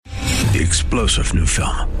The explosive new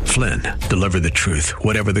film, Flynn, deliver the truth,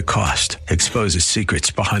 whatever the cost, exposes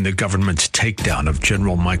secrets behind the government's takedown of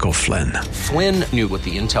General Michael Flynn. Flynn knew what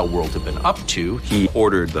the intel world had been up to. He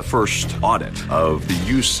ordered the first audit of the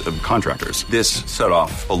use of contractors. This set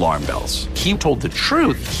off alarm bells. He told the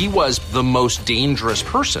truth. He was the most dangerous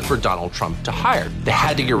person for Donald Trump to hire. They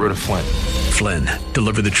had to get rid of Flynn. Flynn,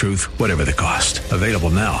 deliver the truth, whatever the cost. Available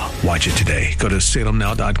now. Watch it today. Go to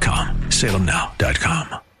salemnow.com.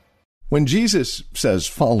 salemnow.com. When Jesus says,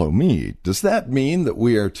 follow me, does that mean that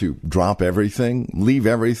we are to drop everything, leave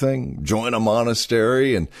everything, join a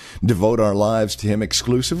monastery, and devote our lives to him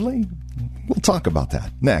exclusively? We'll talk about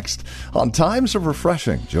that next on Times of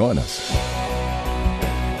Refreshing. Join us.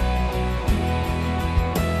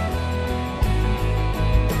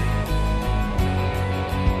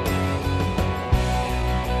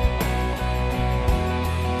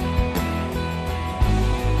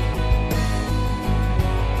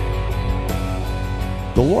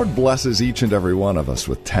 The Lord blesses each and every one of us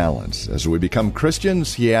with talents. As we become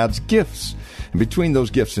Christians, He adds gifts. And between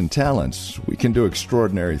those gifts and talents, we can do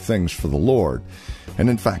extraordinary things for the Lord.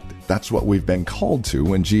 And in fact, that's what we've been called to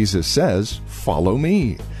when Jesus says, follow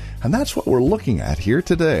me. And that's what we're looking at here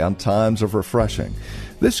today on Times of Refreshing.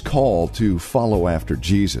 This call to follow after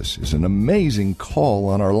Jesus is an amazing call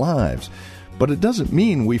on our lives. But it doesn't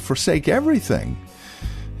mean we forsake everything.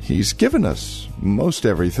 He's given us most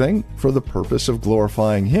everything for the purpose of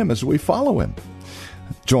glorifying Him as we follow Him.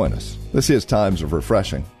 Join us. This is Times of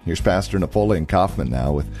Refreshing. Here's Pastor Napoleon Kaufman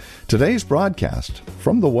now with today's broadcast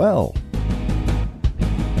from The Well.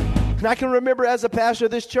 And I can remember as a pastor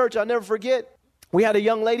of this church, I'll never forget, we had a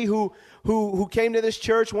young lady who came to this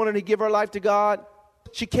church, wanted to give her life to God.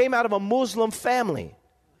 She came out of a Muslim family.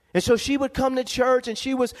 And so she would come to church,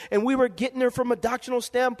 and we were getting her from a doctrinal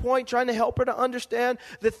standpoint, trying to help her to understand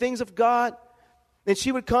the things of God. And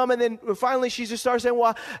she would come, and then finally she just started saying,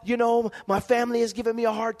 well, you know, my family is giving me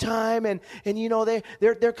a hard time, and you know,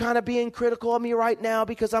 they're kind of being critical of me right now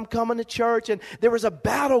because I'm coming to church, and there was a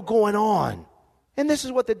battle going on. And this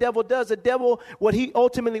is what the devil does. The devil, what he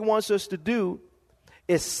ultimately wants us to do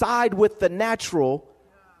is side with the natural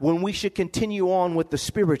when we should continue on with the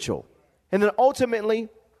spiritual. And then ultimately,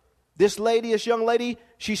 this young lady,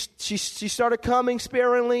 she started coming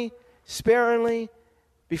sparingly.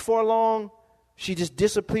 Before long, she just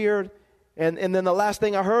disappeared. And then the last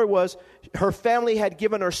thing I heard was her family had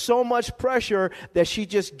given her so much pressure that she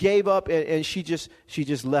just gave up and she just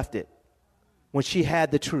left it when she had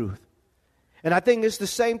the truth. And I think it's the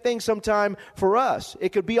same thing sometime for us. It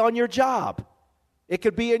could be on your job. It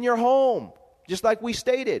could be in your home, just like we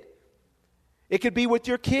stated. It could be with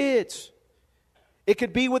your kids. It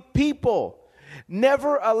could be with people.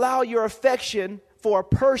 Never allow your affection for a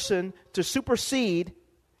person to supersede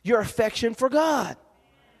your affection for God.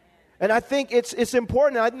 And I think it's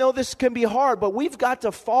important. I know this can be hard, but we've got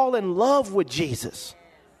to fall in love with Jesus.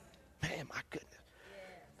 Man, my goodness.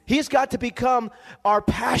 He's got to become our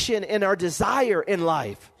passion and our desire in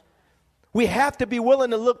life. We have to be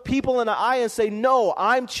willing to look people in the eye and say, no,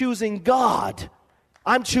 I'm choosing God.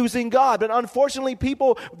 I'm choosing God. But unfortunately,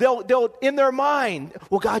 people, they'll in their mind,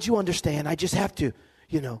 well, God, you understand. I just have to,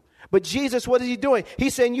 you know. But Jesus, what is He doing?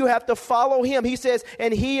 He's saying you have to follow Him. He says,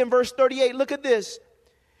 and He, in verse 38, look at this.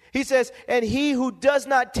 He says, and he who does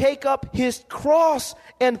not take up his cross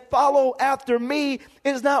and follow after me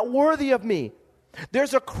is not worthy of me.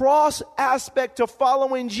 There's a cross aspect to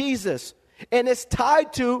following Jesus. And it's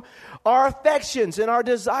tied to our affections and our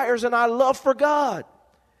desires and our love for God.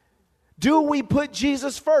 Do we put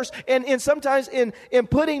Jesus first? And sometimes in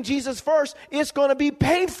putting Jesus first, it's going to be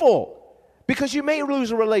painful because you may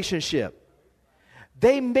lose a relationship.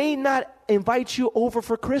 They may not invite you over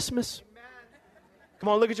for Christmas. Come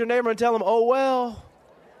on, look at your neighbor and tell him, oh, well.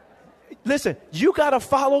 Listen, you got to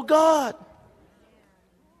follow God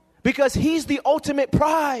because He's the ultimate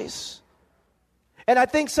prize. And I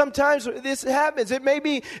think sometimes this happens. It may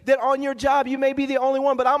be that on your job, you may be the only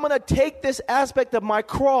one, but I'm going to take this aspect of my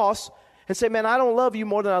cross and say, man, I don't love you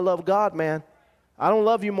more than I love God, man. I don't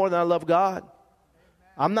love you more than I love God.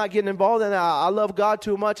 I'm not getting involved in that. I love God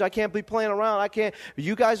too much. I can't be playing around. I can't.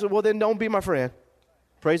 You guys, well, then don't be my friend.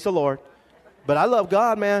 Praise the Lord. But I love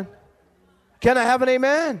God, man. Can I have an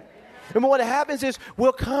amen? And what happens is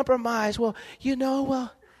we'll compromise. Well,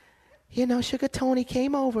 Sugar Tony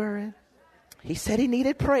came over and he said he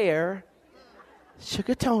needed prayer.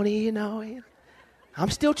 Sugar Tony,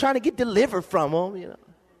 I'm still trying to get delivered from him,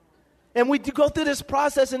 And we go through this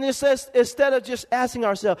process, and it says, instead of just asking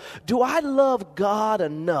ourselves, do I love God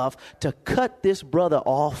enough to cut this brother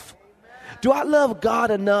off? Do I love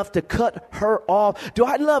God enough to cut her off? Do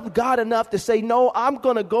I love God enough to say, no, I'm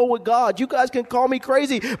going to go with God? You guys can call me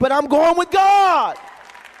crazy, but I'm going with God.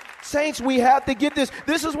 Saints, we have to get this.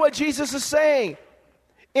 This is what Jesus is saying.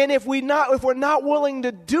 And if we're not willing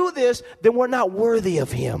to do this, then we're not worthy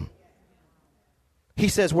of him. He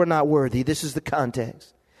says we're not worthy. This is the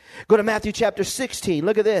context. Go to Matthew chapter 16.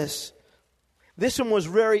 Look at this. This one was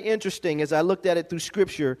very interesting as I looked at it through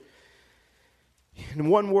Scripture. And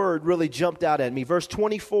one word really jumped out at me. Verse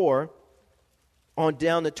 24 on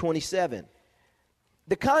down to 27.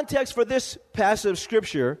 The context for this passage of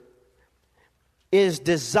Scripture is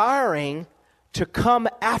desiring to come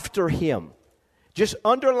after him. Just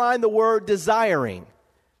underline the word desiring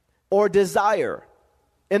or desire.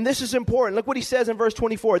 And this is important. Look what he says in verse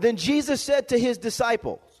 24. Then Jesus said to his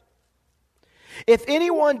disciples, if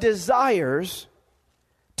anyone desires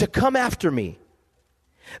to come after me,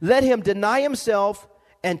 let him deny himself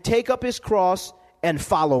and take up his cross and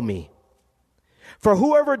follow me. For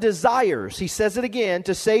whoever desires, he says it again,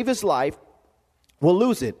 to save his life will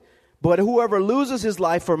lose it. But whoever loses his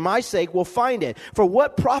life for my sake will find it. For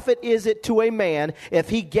what profit is it to a man if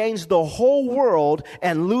he gains the whole world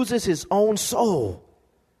and loses his own soul?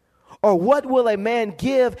 Or what will a man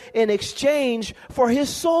give in exchange for his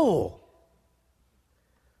soul?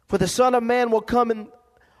 For the Son of Man will come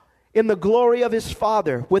in the glory of his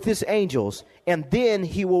Father with his angels, and then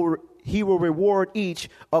he will reward each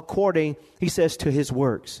according, he says, to his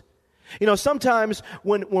works. You know, sometimes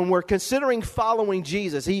when we're considering following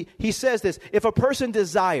Jesus, he says this, if a person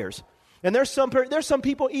desires, and there's some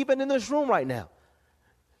people even in this room right now,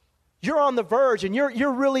 you're on the verge and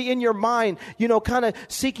you're really in your mind, you know, kind of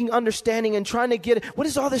seeking understanding and trying to get it. What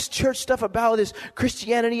is all this church stuff about, this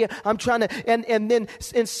Christianity? I'm trying to, and then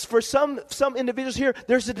for some individuals here,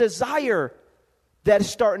 there's a desire that is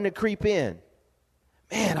starting to creep in.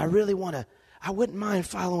 Man, I wouldn't mind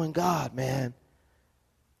following God, man.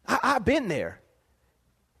 I've been there.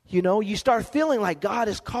 You know, you start feeling like God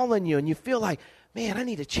is calling you and you feel like, man, I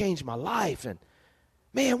need to change my life. And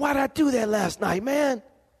man, why did I do that last night, man?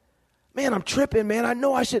 Man, I'm tripping, man. I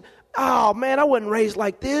know I should. Oh, man, I wasn't raised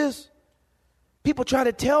like this. People try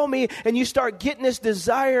to tell me, and you start getting this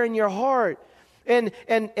desire in your heart. And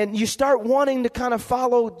you start wanting to kind of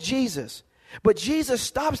follow Jesus. But Jesus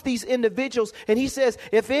stops these individuals, and he says,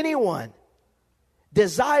 if anyone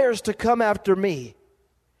desires to come after me,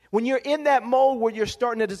 when you're in that mode where you're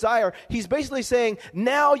starting to desire, he's basically saying,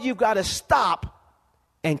 now you've got to stop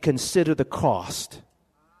and consider the cost.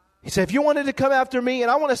 He said, if you wanted to come after me,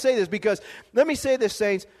 and I want to say this because, let me say this,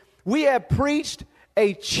 saints, we have preached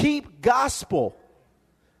a cheap gospel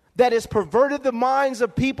that has perverted the minds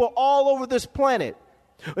of people all over this planet.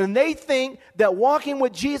 And they think that walking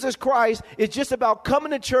with Jesus Christ is just about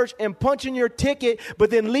coming to church and punching your ticket,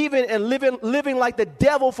 but then leaving and living like the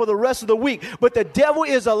devil for the rest of the week. But the devil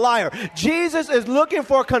is a liar. Jesus is looking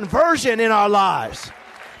for conversion in our lives.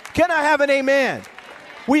 Can I have an amen?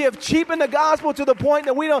 We have cheapened the gospel to the point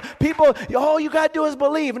that people, all you got to do is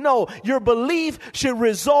believe. No, your belief should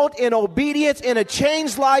result in obedience, in a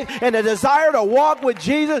changed life, and a desire to walk with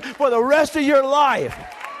Jesus for the rest of your life.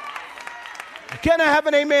 Can I have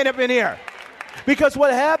an amen up in here? Because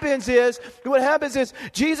what happens is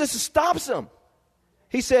Jesus stops them.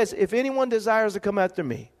 He says, if anyone desires to come after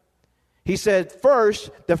me, he said,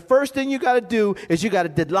 the first thing you got to do is you got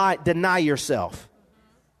to deny yourself.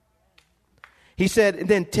 He said,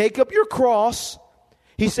 then take up your cross.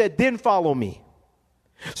 He said, then follow me.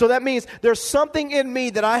 So that means there's something in me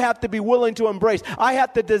that I have to be willing to embrace. I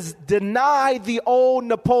have to deny the old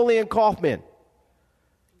Napoleon Kaufman.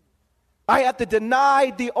 I have to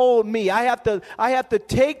deny the old me. I have to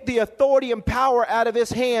take the authority and power out of his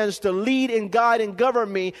hands to lead and guide and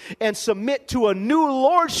govern me and submit to a new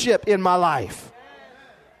lordship in my life.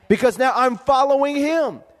 Because now I'm following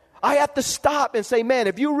him. I have to stop and say, man,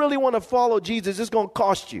 if you really want to follow Jesus, it's going to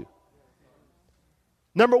cost you.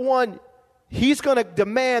 Number one, he's going to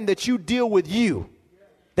demand that you deal with you,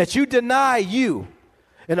 that you deny you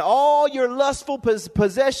and all your lustful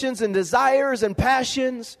possessions and desires and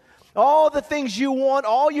passions, all the things you want,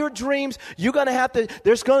 all your dreams. You're going to have to,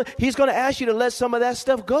 he's going to ask you to let some of that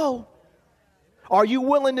stuff go. Are you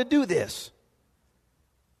willing to do this?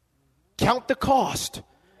 Count the cost.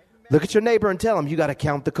 Look at your neighbor and tell him, you got to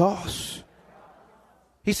count the cost.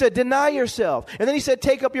 He said, deny yourself. And then he said,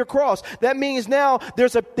 take up your cross. That means now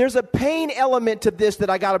there's a pain element to this that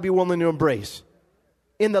I got to be willing to embrace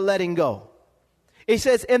in the letting go. He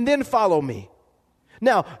says, and then follow me.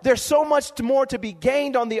 Now, there's so much more to be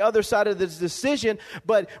gained on the other side of this decision.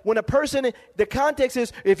 But when a person, the context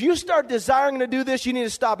is, if you start desiring to do this, you need to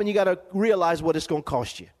stop and you got to realize what it's going to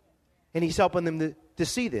cost you. And he's helping them to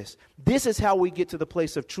see this. This is how we get to the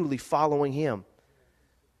place of truly following him.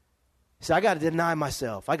 So I got to deny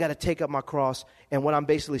myself. I got to take up my cross. And what I'm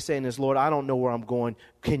basically saying is, Lord, I don't know where I'm going.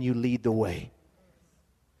 Can you lead the way?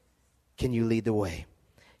 Can you lead the way?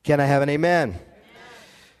 Can I have an amen? Amen.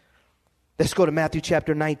 Let's go to Matthew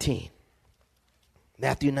chapter 19.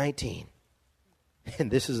 Matthew 19.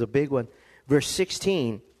 And this is a big one. Verse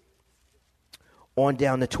 16 on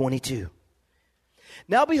down to 22.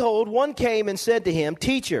 Now behold, one came and said to him,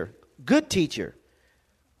 Teacher, good teacher,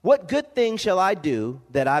 what good thing shall I do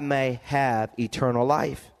that I may have eternal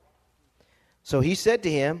life? So he said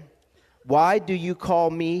to him, Why do you call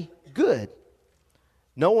me good?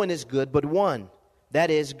 No one is good but one, that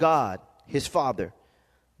is God, his Father.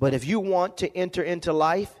 But if you want to enter into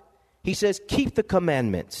life, he says, keep the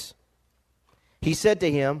commandments. He said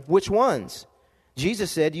to him, Which ones?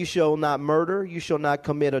 Jesus said, You shall not murder, you shall not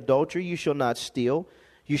commit adultery, you shall not steal,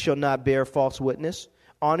 you shall not bear false witness,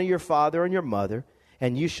 honor your father and your mother,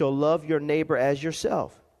 and you shall love your neighbor as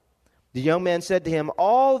yourself. The young man said to him,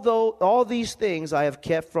 All these things I have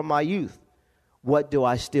kept from my youth. What do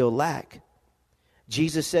I still lack?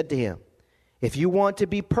 Jesus said to him, If you want to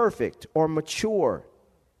be perfect or mature,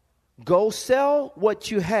 go sell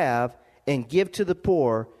what you have and give to the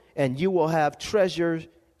poor, and you will have treasures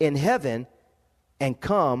in heaven, and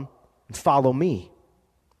come and follow me.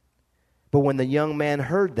 But when the young man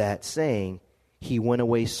heard that saying, he went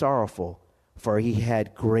away sorrowful, for he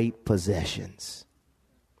had great possessions.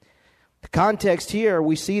 The context here,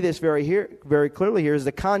 we see this very clearly here, is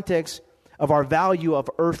the context of our value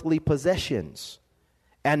of earthly possessions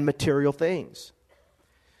and material things.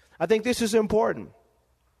 I think this is important.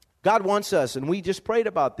 God wants us, and we just prayed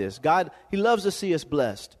about this. God, he loves to see us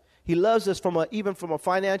blessed. He loves us even from a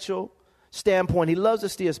financial standpoint. He loves to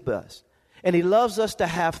see us blessed. And he loves us to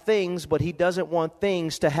have things, but he doesn't want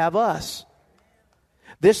things to have us.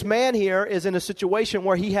 This man here is in a situation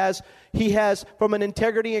where he has, from an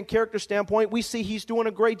integrity and character standpoint, we see he's doing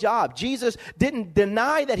a great job. Jesus didn't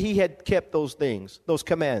deny that he had kept those things, those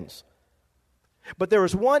commands. But there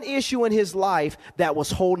was one issue in his life that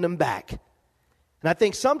was holding him back. And I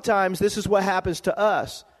think sometimes this is what happens to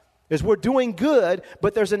us, is we're doing good,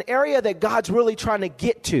 but there's an area that God's really trying to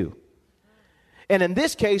get to. And in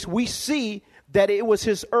this case, we see that it was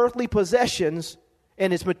his earthly possessions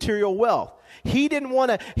and his material wealth. He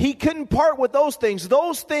couldn't part with those things.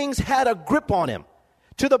 Those things had a grip on him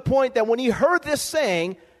to the point that when he heard this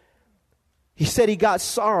saying, he said he got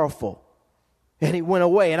sorrowful and he went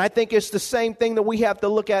away. And I think it's the same thing that we have to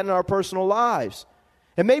look at in our personal lives.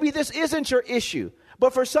 And maybe this isn't your issue,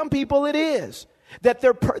 but for some people it is. That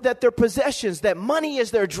their possessions, that money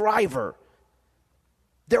is their driver.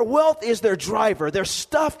 Their wealth is their driver. Their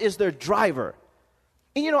stuff is their driver.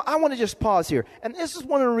 And I want to just pause here. And this is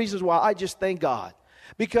one of the reasons why I just thank God.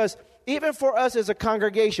 Because even for us as a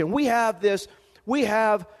congregation, look how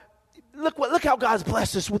God's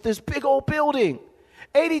blessed us with this big old building.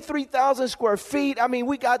 83,000 square feet. I mean,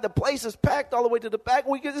 we got the places packed all the way to the back.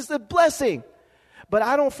 It's a blessing. But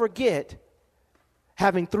I don't forget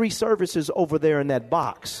having 3 services over there in that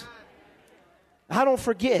box. I don't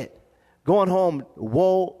forget going home,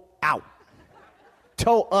 woe out,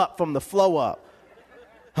 toe up from the flow up.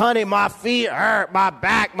 Honey, my feet hurt, my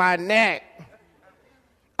back, my neck.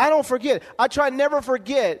 I don't forget. I try never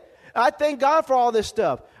forget. I thank God for all this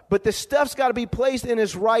stuff. But this stuff's got to be placed in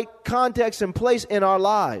its right context and place in our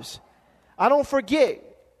lives. I don't forget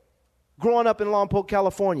growing up in Lompoc,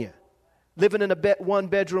 California, living in a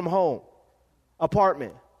one-bedroom home,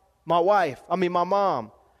 apartment. My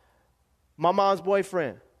mom, my mom's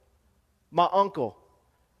boyfriend, my uncle,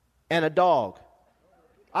 and a dog.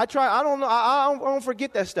 I don't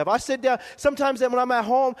forget that stuff. I sit down, sometimes when I'm at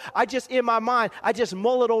home, in my mind, I just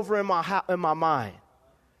mull it over in my mind.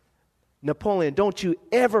 Napoleon, don't you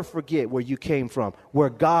ever forget where you came from, where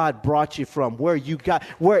God brought you from, where he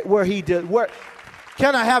did,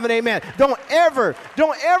 can I have an amen? Don't ever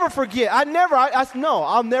forget. I'll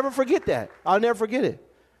never forget that. I'll never forget it.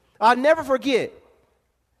 I'll never forget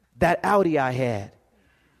that Audi I had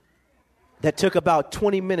that took about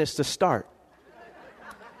 20 minutes to start.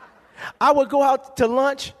 I would go out to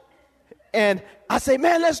lunch, and I say,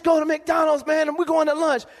 man, let's go to McDonald's, man, and we're going to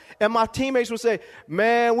lunch. And my teammates would say,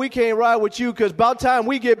 man, we can't ride with you because by the time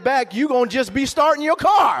we get back, you're going to just be starting your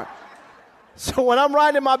car. So when I'm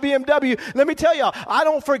riding in my BMW, let me tell y'all, I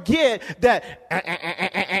don't forget that.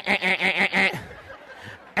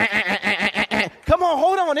 Come on,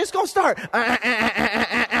 hold on, it's going to start.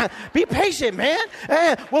 Be patient, man.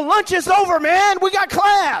 Well, lunch is over, man. We got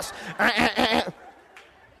class.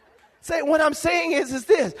 Say, what I'm saying is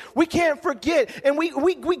this. We can't forget. And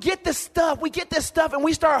we get this stuff. We get this stuff and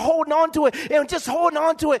we start holding on to it and just holding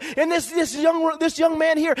on to it. And this young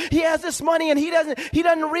man here, he has this money and he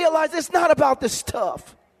doesn't realize it's not about this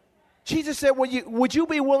stuff. Jesus said, would you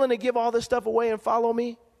be willing to give all this stuff away and follow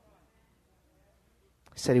me?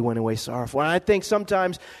 He said he went away sorrowful. And I think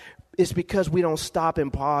sometimes it's because we don't stop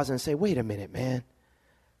and pause and say, wait a minute, man.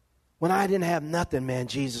 When I didn't have nothing, man,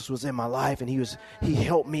 Jesus was in my life and he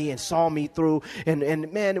helped me and saw me through.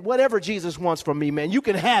 And man, whatever Jesus wants from me, man, you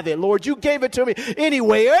can have it, Lord. You gave it to me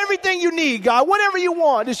anyway. Everything you need, God, whatever you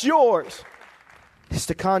want, it's yours. It's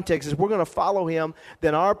the context. If we're going to follow him,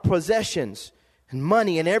 then our possessions and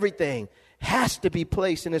money and everything has to be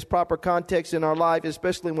placed in its proper context in our life,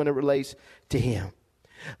 especially when it relates to him.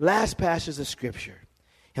 Last passage of Scripture.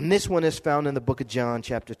 And this one is found in the book of John,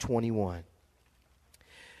 chapter 21.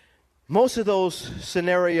 Most of those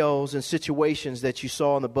scenarios and situations that you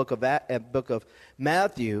saw in the book of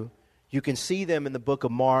Matthew, you can see them in the book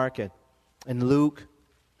of Mark and Luke.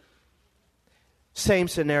 Same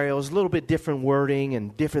scenarios, a little bit different wording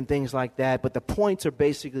and different things like that, but the points are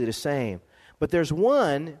basically the same. But there's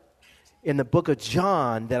one in the book of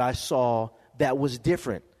John that I saw that was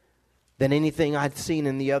different than anything I'd seen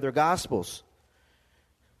in the other Gospels.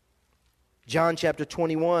 John chapter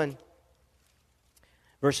 21.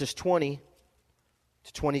 Verses 20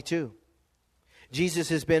 to 22. Jesus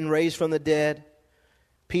has been raised from the dead.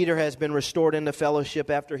 Peter has been restored into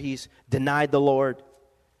fellowship after he's denied the Lord.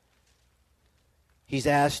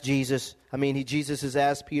 Jesus has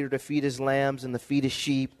asked Peter to feed his lambs and to feed his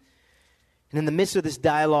sheep. And in the midst of this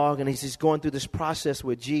dialogue, and he's going through this process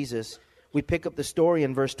with Jesus, we pick up the story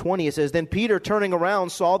in verse 20. It says, Then Peter, turning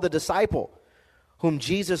around, saw the disciple whom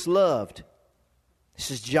Jesus loved.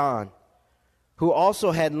 This is John, who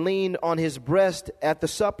also had leaned on his breast at the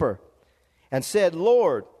supper, and said,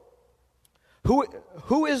 Lord,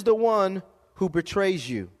 who is the one who betrays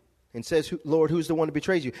you? And says, Lord, who's the one who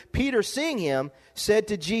betrays you? Peter, seeing him, said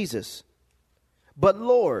to Jesus, But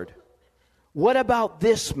Lord, what about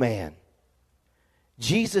this man?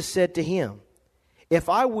 Jesus said to him, If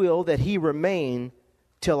I will that he remain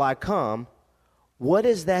till I come, what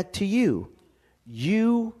is that to you?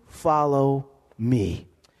 You follow me.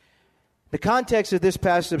 The context of this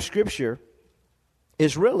passage of Scripture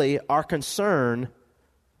is really our concern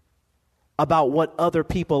about what other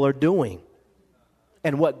people are doing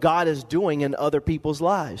and what God is doing in other people's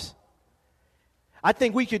lives. I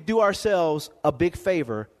think we could do ourselves a big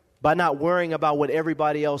favor by not worrying about what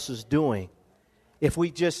everybody else is doing. If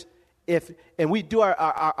we do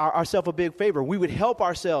ourselves a big favor, we would help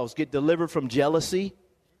ourselves get delivered from jealousy,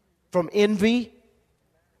 from envy,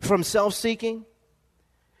 from self-seeking,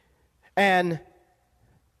 and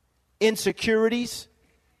insecurities.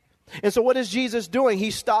 And so what is Jesus doing?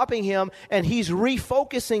 He's stopping him and he's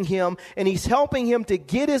refocusing him and he's helping him to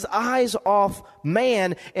get his eyes off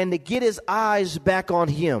man and to get his eyes back on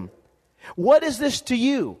him. What is this to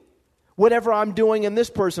you? Whatever I'm doing in this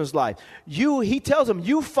person's life. He tells him,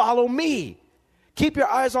 you follow me. Keep your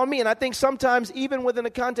eyes on me. And I think sometimes even within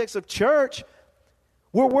the context of church,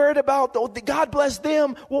 we're worried about, God bless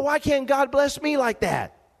them. Well, why can't God bless me like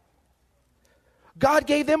that? God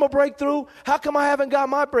gave them a breakthrough. How come I haven't got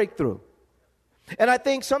my breakthrough? And I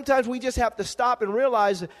think sometimes we just have to stop and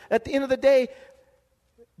realize that at the end of the day,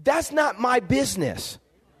 that's not my business.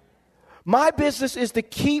 My business is to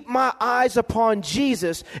keep my eyes upon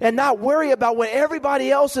Jesus and not worry about what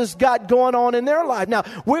everybody else has got going on in their life. Now,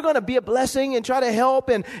 we're going to be a blessing and try to help,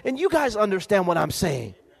 and you guys understand what I'm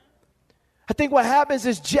saying. I think what happens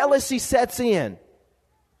is jealousy sets in,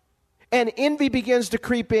 and envy begins to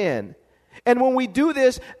creep in. And when we do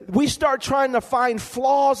this, we start trying to find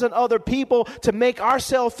flaws in other people to make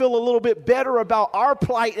ourselves feel a little bit better about our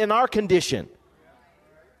plight and our condition.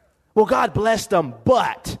 Well, God blessed them,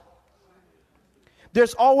 but...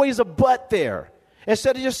 There's always a but there.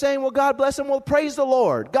 Instead of just saying, well, God bless them, well, praise the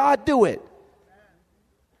Lord. God, do it.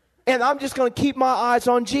 And I'm just going to keep my eyes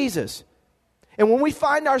on Jesus. And when we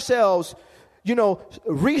find ourselves,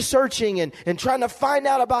 researching and trying to find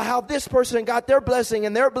out about how this person got their blessing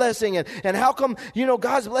and how come,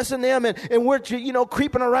 God's blessing them and we're,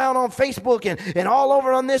 creeping around on Facebook and all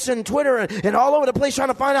over on this and Twitter and all over the place trying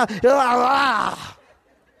to find out.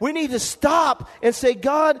 We need to stop and say,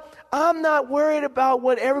 God, I'm not worried about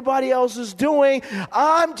what everybody else is doing.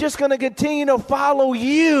 I'm just going to continue to follow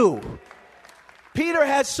you. Peter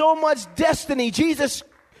had so much destiny. Jesus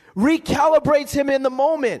recalibrates him in the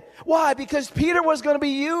moment. Why? Because Peter was going to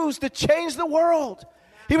be used to change the world.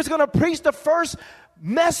 He was going to preach the first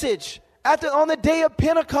message on the day of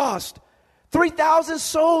Pentecost. 3,000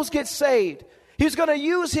 souls get saved. He's going to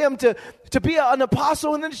use him to be an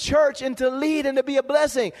apostle in the church and to lead and to be a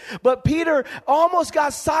blessing. But Peter almost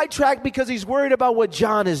got sidetracked because he's worried about what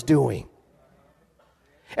John is doing.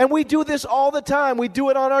 And we do this all the time. We do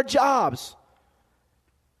it on our jobs.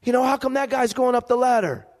 You know, how come that guy's going up the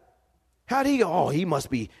ladder? How do he go? Oh, he must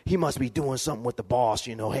be doing something with the boss,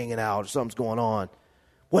 you know, hanging out. Something's going on.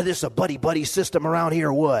 Whether it's a buddy system around here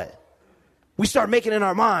or what. We start making it in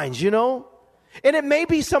our minds, you know. And it may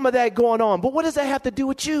be some of that going on, but what does that have to do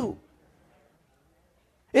with you?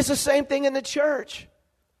 It's the same thing in the church.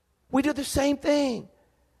 We do the same thing.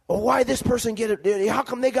 Well, why this person get it? How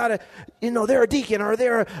come they got they're a deacon or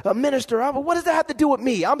they're a minister? What does that have to do with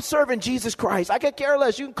me? I'm serving Jesus Christ. I could care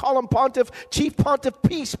less. You can call him pontiff, chief pontiff,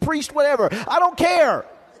 priest, whatever. I don't care.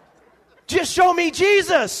 Just show me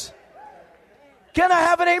Jesus. Can I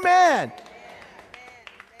have an amen?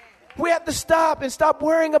 We have to stop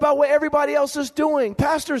worrying about what everybody else is doing.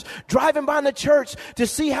 Pastors driving by the church to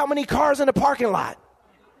see how many cars in the parking lot.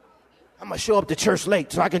 I'm going to show up to church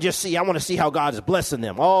late so I can just see. I want to see how God is blessing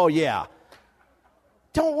them. Oh, yeah.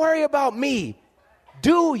 Don't worry about me.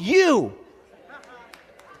 Do you?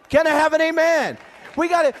 Can I have an amen? We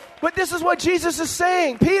got it. But this is what Jesus is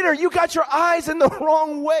saying. Peter, you got your eyes in the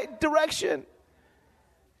wrong direction.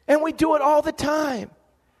 And we do it all the time.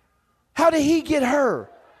 How did he get her?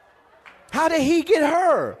 How did he get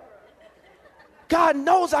her? God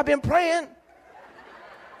knows I've been praying.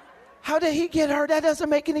 How did he get her? That doesn't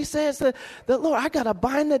make any sense. The Lord, I got to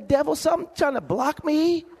bind the devil, something trying to block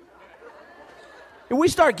me. And we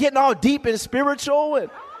start getting all deep and spiritual.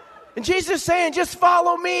 And Jesus is saying, just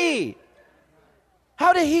follow me.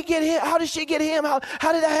 How did he get him? How did she get him? How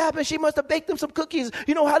did that happen? She must have baked him some cookies.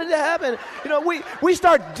 You know, how did that happen? You know, we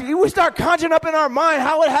start conjuring up in our mind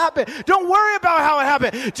how it happened. Don't worry about how it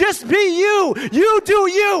happened. Just be you. You do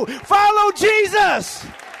you. Follow Jesus.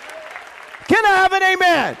 Can I have an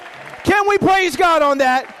amen? Can we praise God on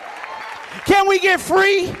that? Can we get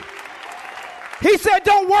free? He said,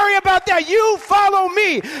 don't worry about that. You follow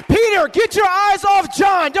me. Peter, get your eyes off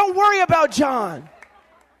John. Don't worry about John.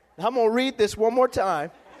 I'm going to read this one more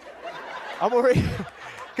time. I'm going to read,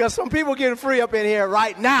 because some people getting free up in here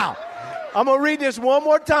right now. I'm going to read this one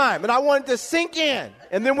more time, and I want it to sink in,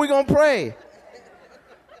 and then we're going to pray.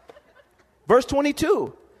 Verse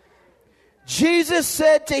 22. Jesus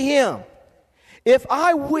said to him, if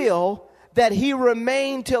I will that he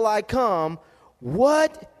remain till I come,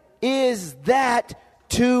 what is that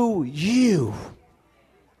to you?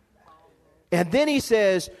 And then he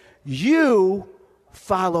says, you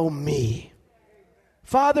follow me.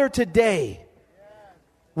 Father, today,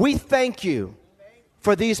 we thank you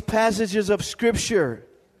for these passages of Scripture.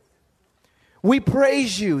 We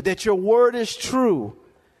praise you that your word is true.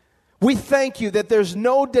 We thank you that there's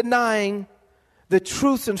no denying the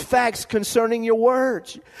truths and facts concerning your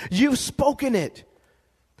words. You've spoken it.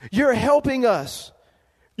 You're helping us.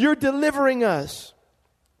 You're delivering us.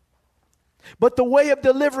 But the way of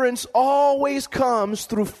deliverance always comes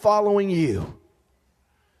through following you.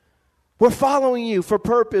 We're following you for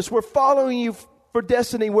purpose. We're following you for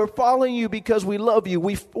destiny. We're following you because we love you.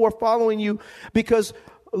 We're following you because,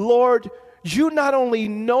 Lord, you not only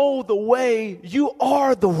know the way, you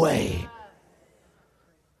are the way.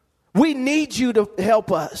 We need you to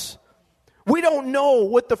help us. We don't know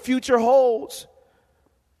what the future holds,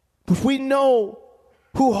 but we know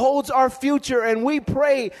who holds our future, and we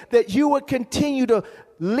pray that you would continue to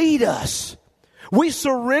lead us. We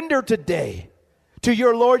surrender today to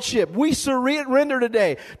your lordship. We surrender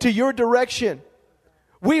today to your direction.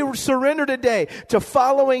 We surrender today to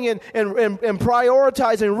following and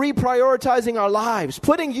prioritizing, reprioritizing our lives,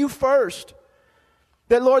 putting you first.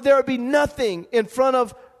 That, Lord, there would be nothing in front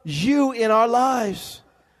of you in our lives.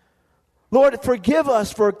 Lord, forgive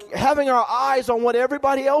us for having our eyes on what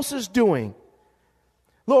everybody else is doing.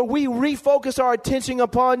 Lord, we refocus our attention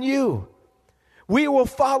upon you. We will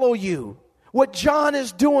follow you. What John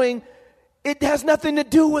is doing, it has nothing to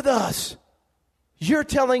do with us. You're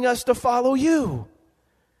telling us to follow you.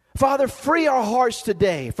 Father, free our hearts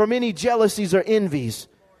today from any jealousies or envies,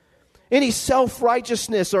 any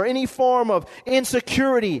self-righteousness or any form of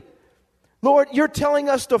insecurity. Lord, you're telling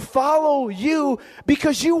us to follow you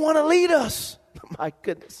because you want to lead us. My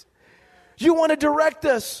goodness. You want to direct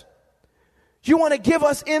us. You want to give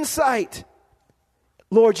us insight.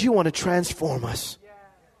 Lord, you want to transform us.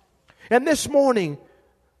 And this morning,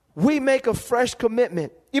 we make a fresh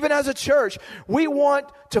commitment. Even as a church, we want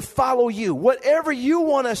to follow you. Whatever you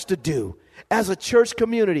want us to do as a church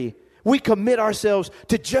community, we commit ourselves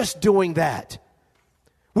to just doing that.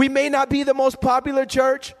 We may not be the most popular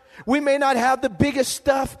church. We may not have the biggest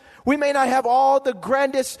stuff. We may not have all the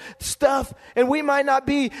grandest stuff. And we might not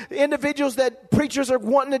be individuals that preachers are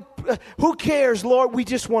wanting to. Who cares, Lord? We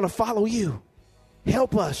just want to follow you.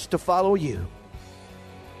 Help us to follow you.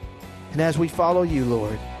 And as we follow you,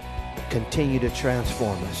 Lord, continue to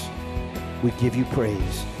transform us. We give you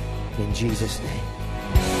praise in Jesus' name.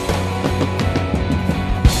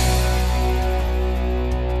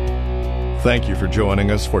 Thank you for joining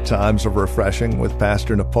us for Times of Refreshing with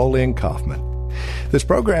Pastor Napoleon Kaufman. This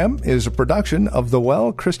program is a production of the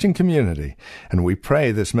Well Christian Community, and we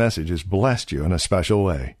pray this message has blessed you in a special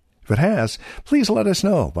way. If it has, please let us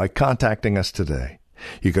know by contacting us today.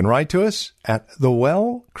 You can write to us at the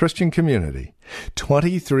Well Christian Community,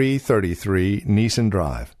 2333 Neeson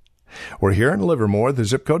Drive. We're here in Livermore. The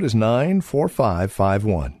zip code is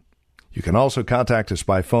 94551. You can also contact us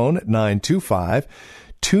by phone at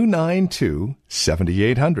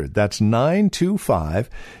 925-292-7800. That's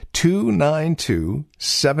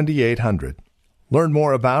 925-292-7800. Learn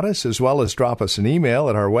more about us as well as drop us an email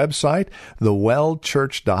at our website,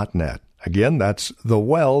 thewellchurch.net. Again, that's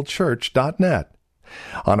thewellchurch.net.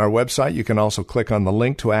 On our website, you can also click on the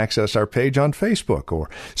link to access our page on Facebook or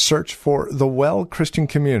search for The Well Christian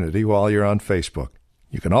Community while you're on Facebook.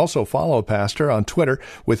 You can also follow Pastor on Twitter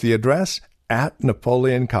with the address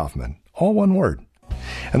 @Napoleon Kaufman, all one word.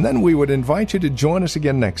 And then we would invite you to join us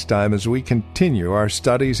again next time as we continue our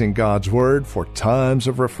studies in God's Word for Times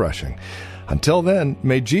of Refreshing. Until then,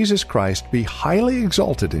 may Jesus Christ be highly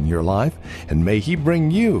exalted in your life, and may He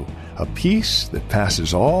bring you a peace that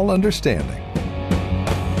passes all understanding.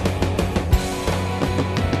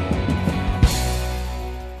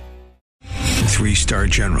 3-star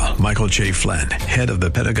General Michael J. Flynn, head of the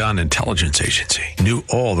Pentagon Intelligence Agency, knew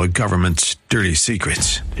all the government's dirty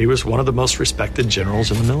secrets. He was one of the most respected generals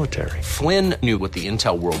in the military. Flynn knew what the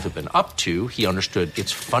intel world had been up to. He understood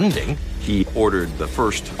its funding. He ordered the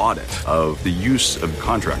first audit of the use of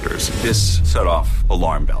contractors. This set off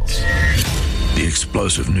alarm bells. The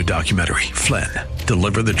explosive new documentary, Flynn,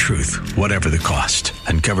 Deliver the Truth, Whatever the Cost,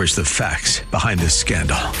 uncovers the facts behind this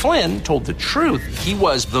scandal. Flynn told the truth. He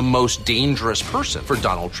was the most dangerous person for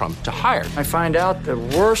Donald Trump to hire. I find out the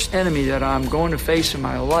worst enemy that I'm going to face in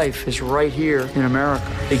my life is right here in America.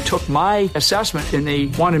 They took my assessment and they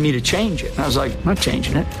wanted me to change it. And I was like, I'm not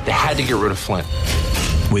changing it. They had to get rid of Flynn.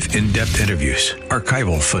 With in-depth interviews,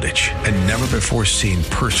 archival footage, and never-before-seen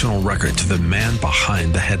personal records of the man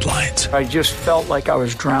behind the headlines. I just felt like I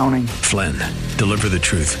was drowning. Flynn, Deliver the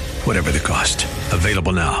Truth, Whatever the Cost.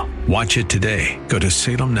 Available now. Watch it today. Go to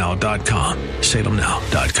salemnow.com.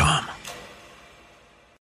 salemnow.com.